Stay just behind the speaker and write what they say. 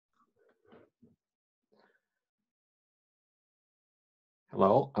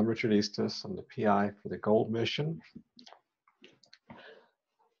Hello, I'm Richard Eastis. I'm the PI for the Gold mission.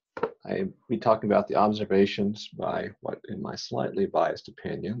 I'll be talking about the observations by what, in my slightly biased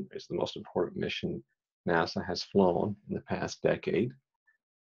opinion, is the most important mission NASA has flown in the past decade.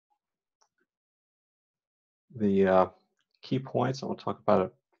 The key points, I will talk about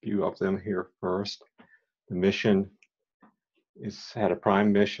a few of them here first. The mission had a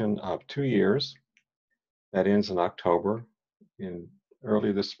prime mission of 2 years. That ends in October.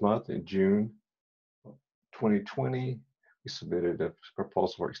 Early this month, in June 2020, we submitted a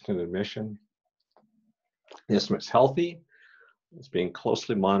proposal for extended mission. The instrument's healthy. It's being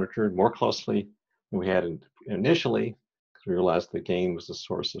closely monitored, more closely than we had initially, because we realized the gain was the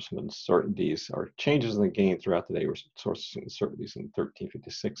source of some uncertainties, or changes in the gain throughout the day were sources of uncertainties in the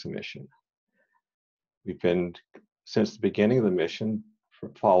 1356 mission. We've been, since the beginning of the mission,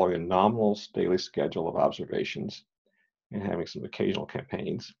 following a nominal daily schedule of observations and having some occasional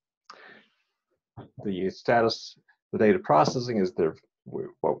campaigns. The status, the data processing is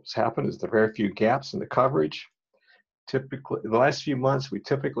what's happened is there are very few gaps in the coverage. Typically, the last few months, we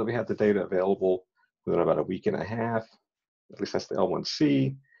typically have the data available within about a week and a half. At least that's the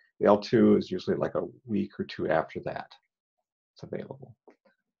L1C. The L2 is usually like a week or two after that it's available.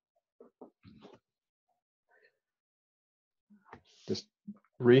 Just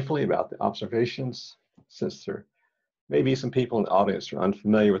briefly about the observations, since there may be some people in the audience who are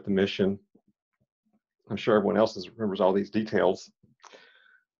unfamiliar with the mission. I'm sure everyone else remembers all these details.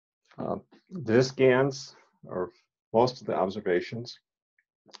 The disk scans are most of the observations.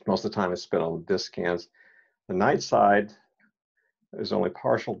 Most of the time is spent on the disk scans. The night side is only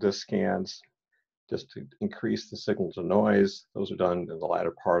partial disk scans, just to increase the signal to noise. Those are done in the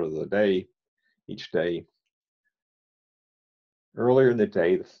latter part of the day, each day. Earlier in the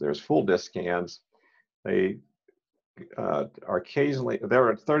day, there's full disk scans. They are occasionally, there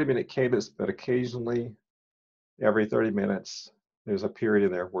are 30-minute cadence, but occasionally, every 30 minutes, there's a period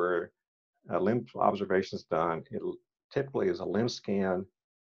in there where a limb observation is done. It typically is a limb scan.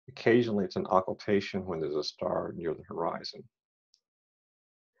 Occasionally, it's an occultation when there's a star near the horizon.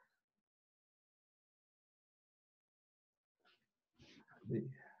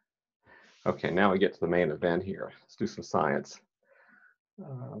 Okay, now we get to the main event here. Let's do some science.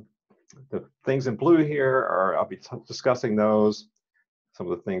 The things in blue here are, I'll be discussing those. Some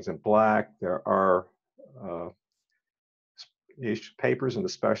of the things in black, there are papers in the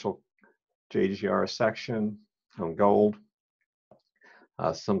special JGR section on gold.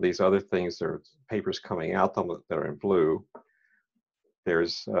 Some of these other things, there are papers coming out that are in blue.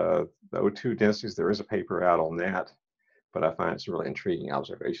 There's the O2 densities, there is a paper out on that, but I find it's a really intriguing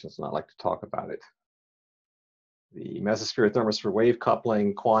observations and I'd like to talk about it. The mesosphere-thermosphere wave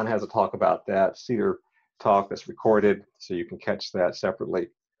coupling, Quan has a talk about that, CEDAR talk that's recorded, so you can catch that separately.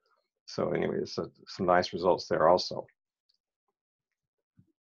 So anyway, some nice results there also.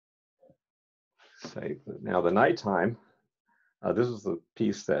 Now the nighttime, this is the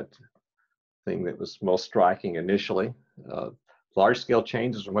piece thing that was most striking initially. Large-scale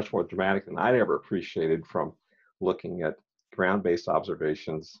changes are much more dramatic than I'd ever appreciated from looking at ground-based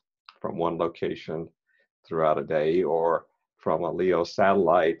observations from one location throughout a day, or from a LEO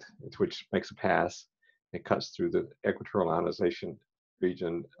satellite, which makes a pass. It cuts through the equatorial ionization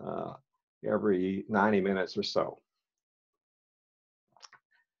region every 90 minutes or so.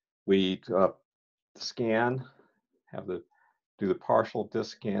 We scan, do the partial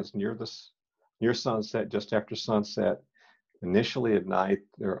disk scans near sunset, just after sunset. Initially at night,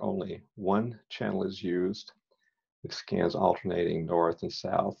 only one channel is used. It scans alternating north and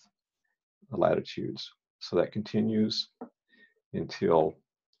south latitudes. So that continues until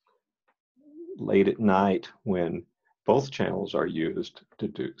late at night, when both channels are used to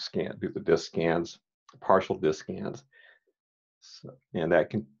do the disk scans, partial disk scans. So, and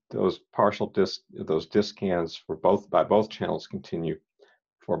those disk scans by both channels continue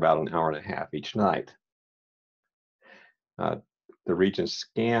for about an hour and a half each night. The region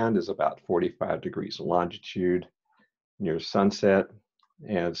scanned is about 45 degrees in longitude near sunset,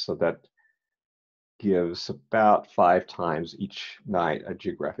 and so that gives about 5 times each night a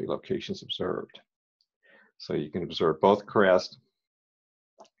geographic locations observed. So you can observe both crests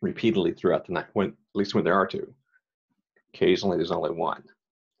repeatedly throughout the night, at least when there are 2. Occasionally there's only 1.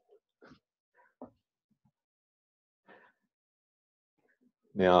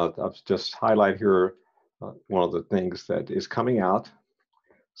 Now I'll just highlight here one of the things that is coming out,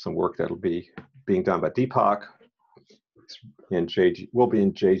 some work that'll be being done by Deepak, will be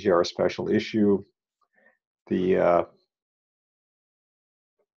in JGR special issue. The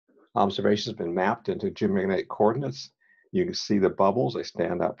observations have been mapped into geomagnetic coordinates You can see the bubbles, they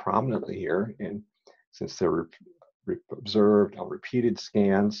stand out prominently here, and since they're observed on repeated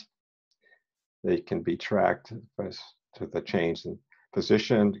scans, they can be tracked to the change in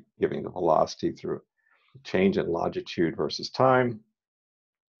position, giving the velocity through change in longitude versus time.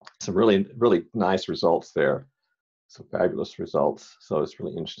 Some really, really nice results there. Some fabulous results. So it's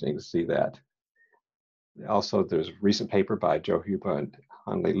really interesting to see that. Also, there's a recent paper by Joe Huba and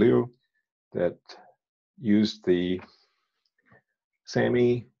Hanli Liu that used the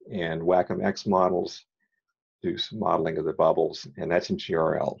SAMI and WACM-X models to do some modeling of the bubbles, and that's in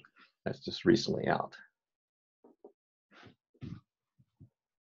GRL. That's just recently out.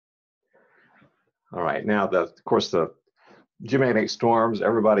 All right, now, of course, the geomagnetic storms,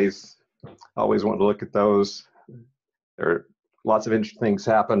 everybody's always wanting to look at those. There are lots of interesting things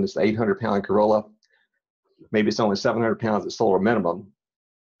happen. It's the 800-pound gorilla. Maybe it's only 700 pounds at solar minimum,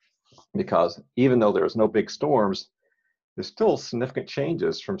 because even though there's no big storms, there's still significant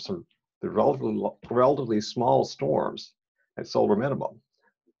changes from the relatively small storms at solar minimum.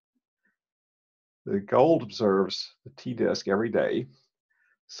 The gold observes the T-disk every day.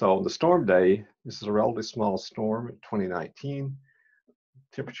 So the storm day, this is a relatively small storm in 2019.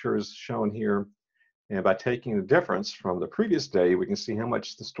 Temperature is shown here. And by taking the difference from the previous day, we can see how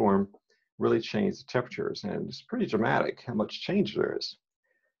much the storm really changed the temperatures. And it's pretty dramatic how much change there is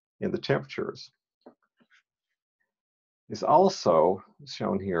in the temperatures. It's also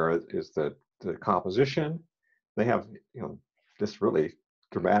shown here is that the composition. They have, this really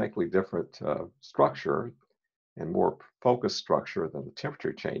dramatically different structure and more focused structure than the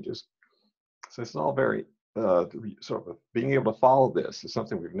temperature changes. So it's all very, sort of being able to follow this is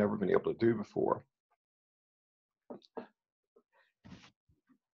something we've never been able to do before.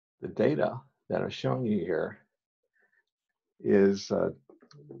 The data that I'm showing you here is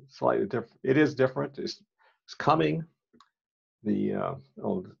slightly different. It is different. It's coming to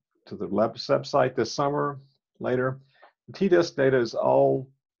the website this summer, later. The T-disk data is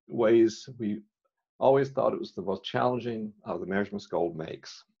always, we always thought it was the most challenging of the measurements gold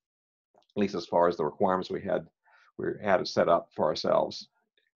makes, at least as far as the requirements we had it set up for ourselves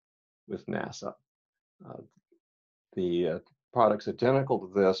with NASA. The products identical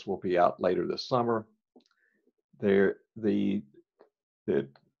to this will be out later this summer. The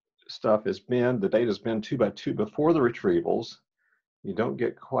stuff has been, the data's been 2 by 2 before the retrievals. You don't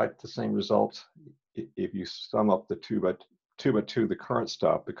get quite the same results if you sum up the 2 by 2, the current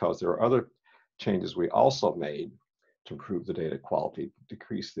stuff, because there are other changes we also made to improve the data quality,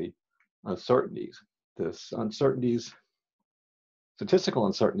 decrease the uncertainties. Statistical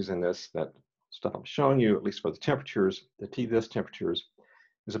uncertainties in this, that stuff I'm showing you, at least for the temperatures, the T-disk temperatures,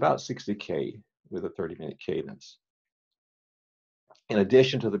 is about 60 K with a 30-minute cadence. In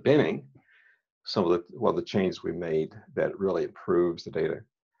addition to the binning, some of the changes we made that really improves the data,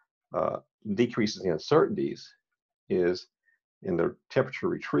 decreases the uncertainties, is in the temperature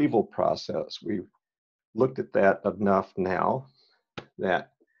retrieval process. We've looked at that enough now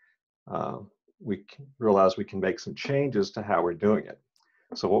that we realize we can make some changes to how we're doing it.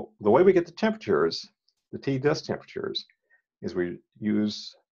 So the way we get the temperatures, the T-disk temperatures, is we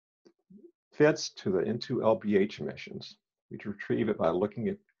use fits to the N2 LBH emissions. We retrieve it by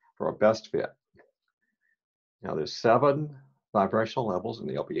looking for our best fit. Now there's 7 vibrational levels in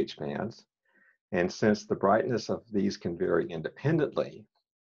the LBH bands, and since the brightness of these can vary independently,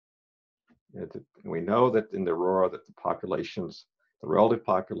 we know that in the aurora that the populations, the relative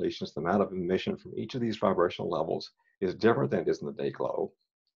populations, the amount of emission from each of these vibrational levels is different than it is in the day glow.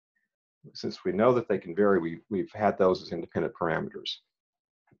 Since we know that they can vary, we've had those as independent parameters.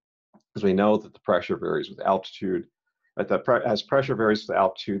 Because we know that the pressure varies with altitude. As pressure varies with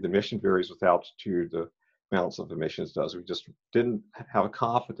altitude, the emission varies with altitude, the balance of emissions does. We just didn't have a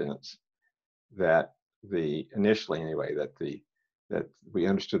confidence that initially anyway, that we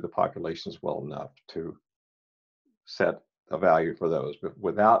understood the populations well enough to set a value for those, but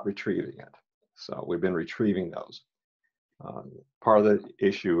without retrieving it. So we've been retrieving those. Part of the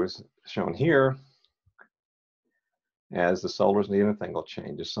issue is shown here as the solar zenith angle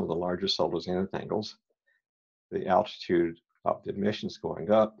changes, some of the larger solar zenith angles, the altitude of the emissions going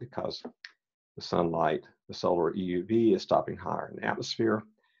up because the sunlight, the solar EUV is stopping higher in the atmosphere,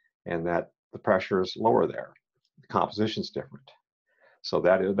 and that the pressure is lower there. The composition is different. So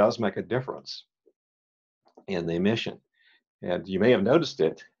that it does make a difference in the emission. And you may have noticed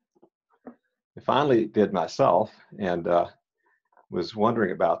it. I finally did myself and was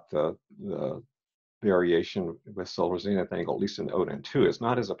wondering about the variation with solar zenith angle, at least in the ODIN2. It's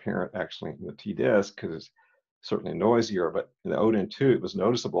not as apparent actually in the T-disk because it's certainly noisier, but in the ODIN2 it was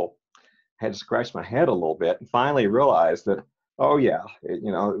noticeable had to scratch my head a little bit and finally realized that, oh yeah,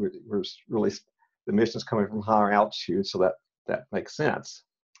 was really, the mission's coming from higher altitude, so that makes sense.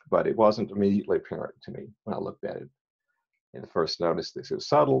 But it wasn't immediately apparent to me when I looked at it. And first noticed this. It was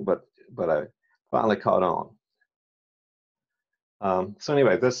subtle, but I finally caught on. So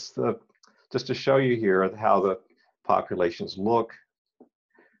anyway, this just to show you here how the populations look.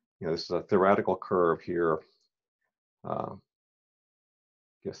 This is a theoretical curve here. I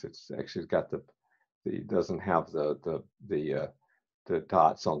guess it's actually got doesn't have the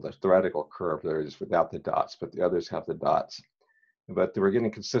dots on the theoretical curve. There is without the dots, but the others have the dots. But we're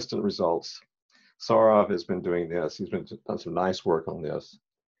getting consistent results. Saurabh has been doing this. He's done some nice work on this.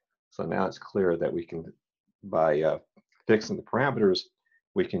 So now it's clear that we can, by fixing the parameters,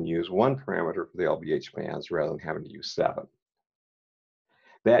 we can use one parameter for the LBH bands rather than having to use 7.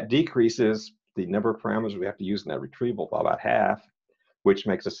 That decreases the number of parameters we have to use in that retrieval by about half, which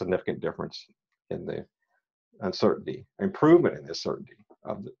makes a significant difference in the uncertainty, improvement in the certainty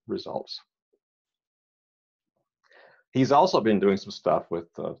of the results. He's also been doing some stuff with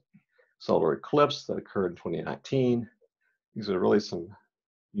solar eclipse that occurred in 2019. These are really some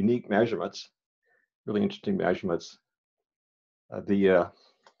unique measurements, really interesting measurements.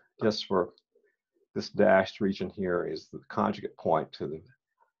 Just for this dashed region here is the conjugate point to the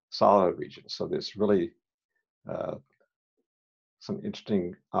solid region. So there's really some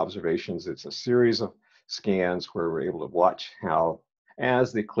interesting observations. It's a series of scans where we're able to watch how,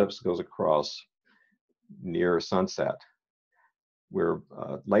 as the eclipse goes across near sunset, we're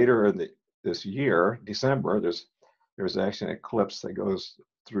later in this year, December, there's actually an eclipse that goes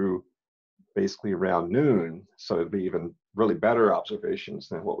through basically around noon. So it'll be even really better observations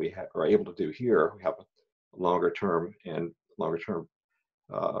than what we are able to do here. We have a longer term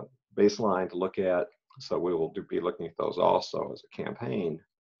baseline to look at. So we will be looking at those also as a campaign.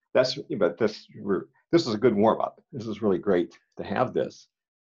 But this is a good warm-up. This is really great to have this.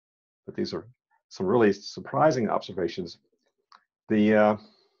 But these are some really surprising observations. The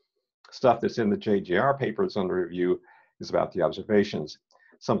stuff that's in the JGR paper that's under review is about the observations.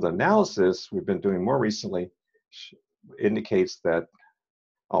 Some of the analysis we've been doing more recently indicates that,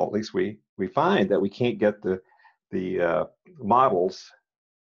 at least we find that we can't get the models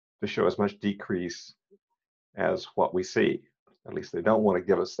to show as much decrease as what we see. At least they don't want to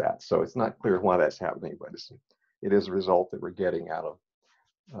give us that. So it's not clear why that's happening, but it is a result that we're getting out of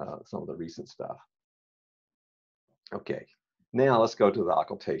some of the recent stuff. Okay, now let's go to the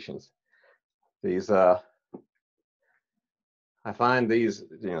occultations. These, I find these,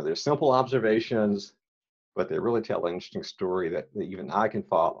 they're simple observations, but they really tell an interesting story that even I can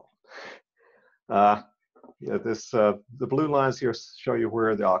follow. The blue lines here show you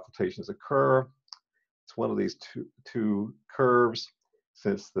where the occultations occur. It's one of these two curves.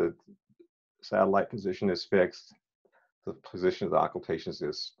 Since the satellite position is fixed, the position of the occultations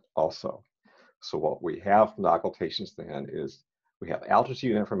is also. So what we have from the occultations then is we have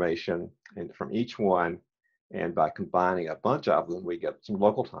altitude information and from each one, and by combining a bunch of them, we get some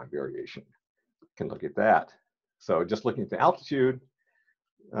local time variation. You can look at that. So just looking at the altitude,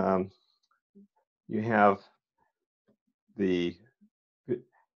 you have the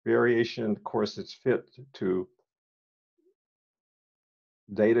variation. Of course, it's fit to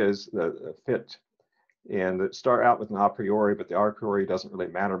data is fit, and start out with an a priori, but the a priori doesn't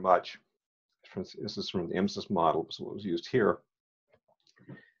really matter much. This is from the IMSIS model, so what was used here.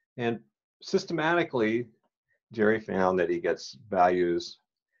 And systematically, Jerry found that he gets values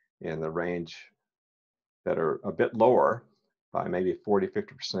in the range that are a bit lower by maybe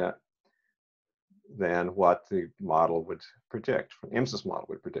 40–50% than what the model would predict, the IMSIS model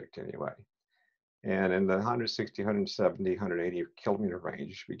would predict anyway. And in the 160, 170, 180 kilometer range,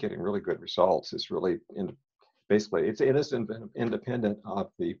 you should be getting really good results. It's really, basically, it is independent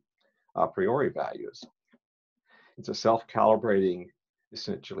of the a priori values. It's a self-calibrating,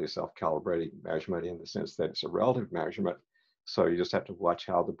 essentially a self-calibrating measurement in the sense that it's a relative measurement. So you just have to watch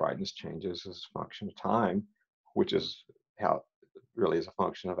how the brightness changes as a function of time, which is how it really is a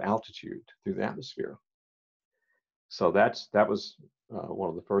function of altitude through the atmosphere. So that was one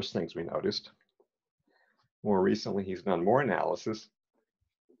of the first things we noticed. More recently, he's done more analysis.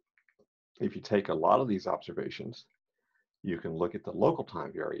 If you take a lot of these observations, you can look at the local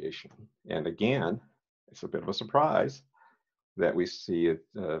time variation. And again, it's a bit of a surprise that we see it,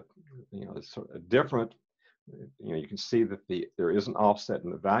 it's sort of different. You can see that there is an offset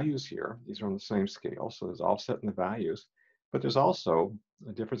in the values here. These are on the same scale, so there's offset in the values, but there's also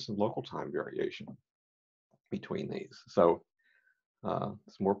a difference in local time variation between these. So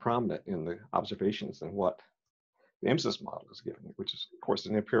it's more prominent in the observations than what the IMSIS model is giving it, which is, of course,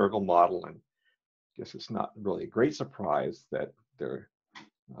 an empirical model. And I guess it's not really a great surprise that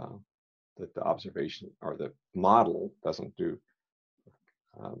uh, that the observation or the model doesn't do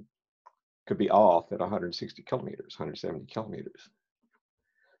um, could be off at 160 kilometers, 170 kilometers.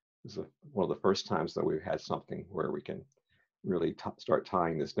 This is one of the first times that we've had something where we can really start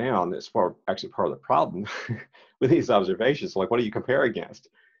tying this down. It's actually part of the problem with these observations. Like, what do you compare against?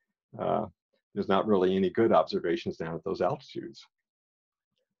 There's not really any good observations down at those altitudes.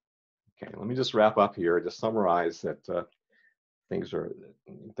 Okay, let me just wrap up here. Just summarize that things are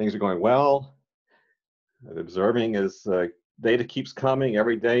going well. The observing is data keeps coming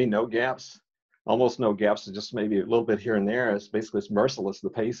every day, no gaps, almost no gaps, just maybe a little bit here and there. It's merciless, the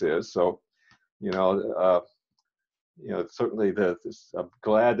pace is. So, certainly I'm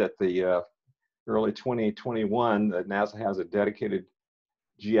glad that the early 2021 that NASA has a dedicated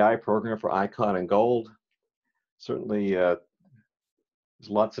GI program for ICON and gold. Certainly, there's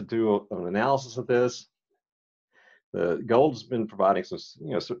lots to do on analysis of this. The gold's been providing some,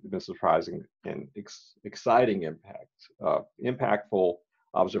 been surprising and exciting impactful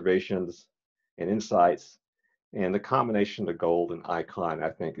observations and insights. And the combination of gold and ICON,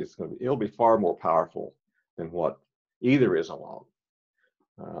 I think, it'll be far more powerful than what either is alone.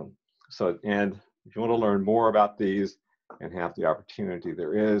 And if you want to learn more about these and have the opportunity,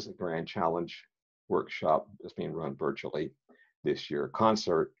 there is a Grand Challenge workshop that's being run virtually this year,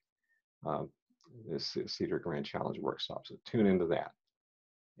 concert. This CEDAR Grand Challenge workshop. So tune into that.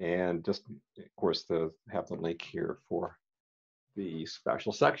 And just, of course, have the link here for the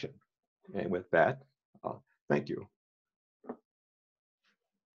special section. And with that, thank you.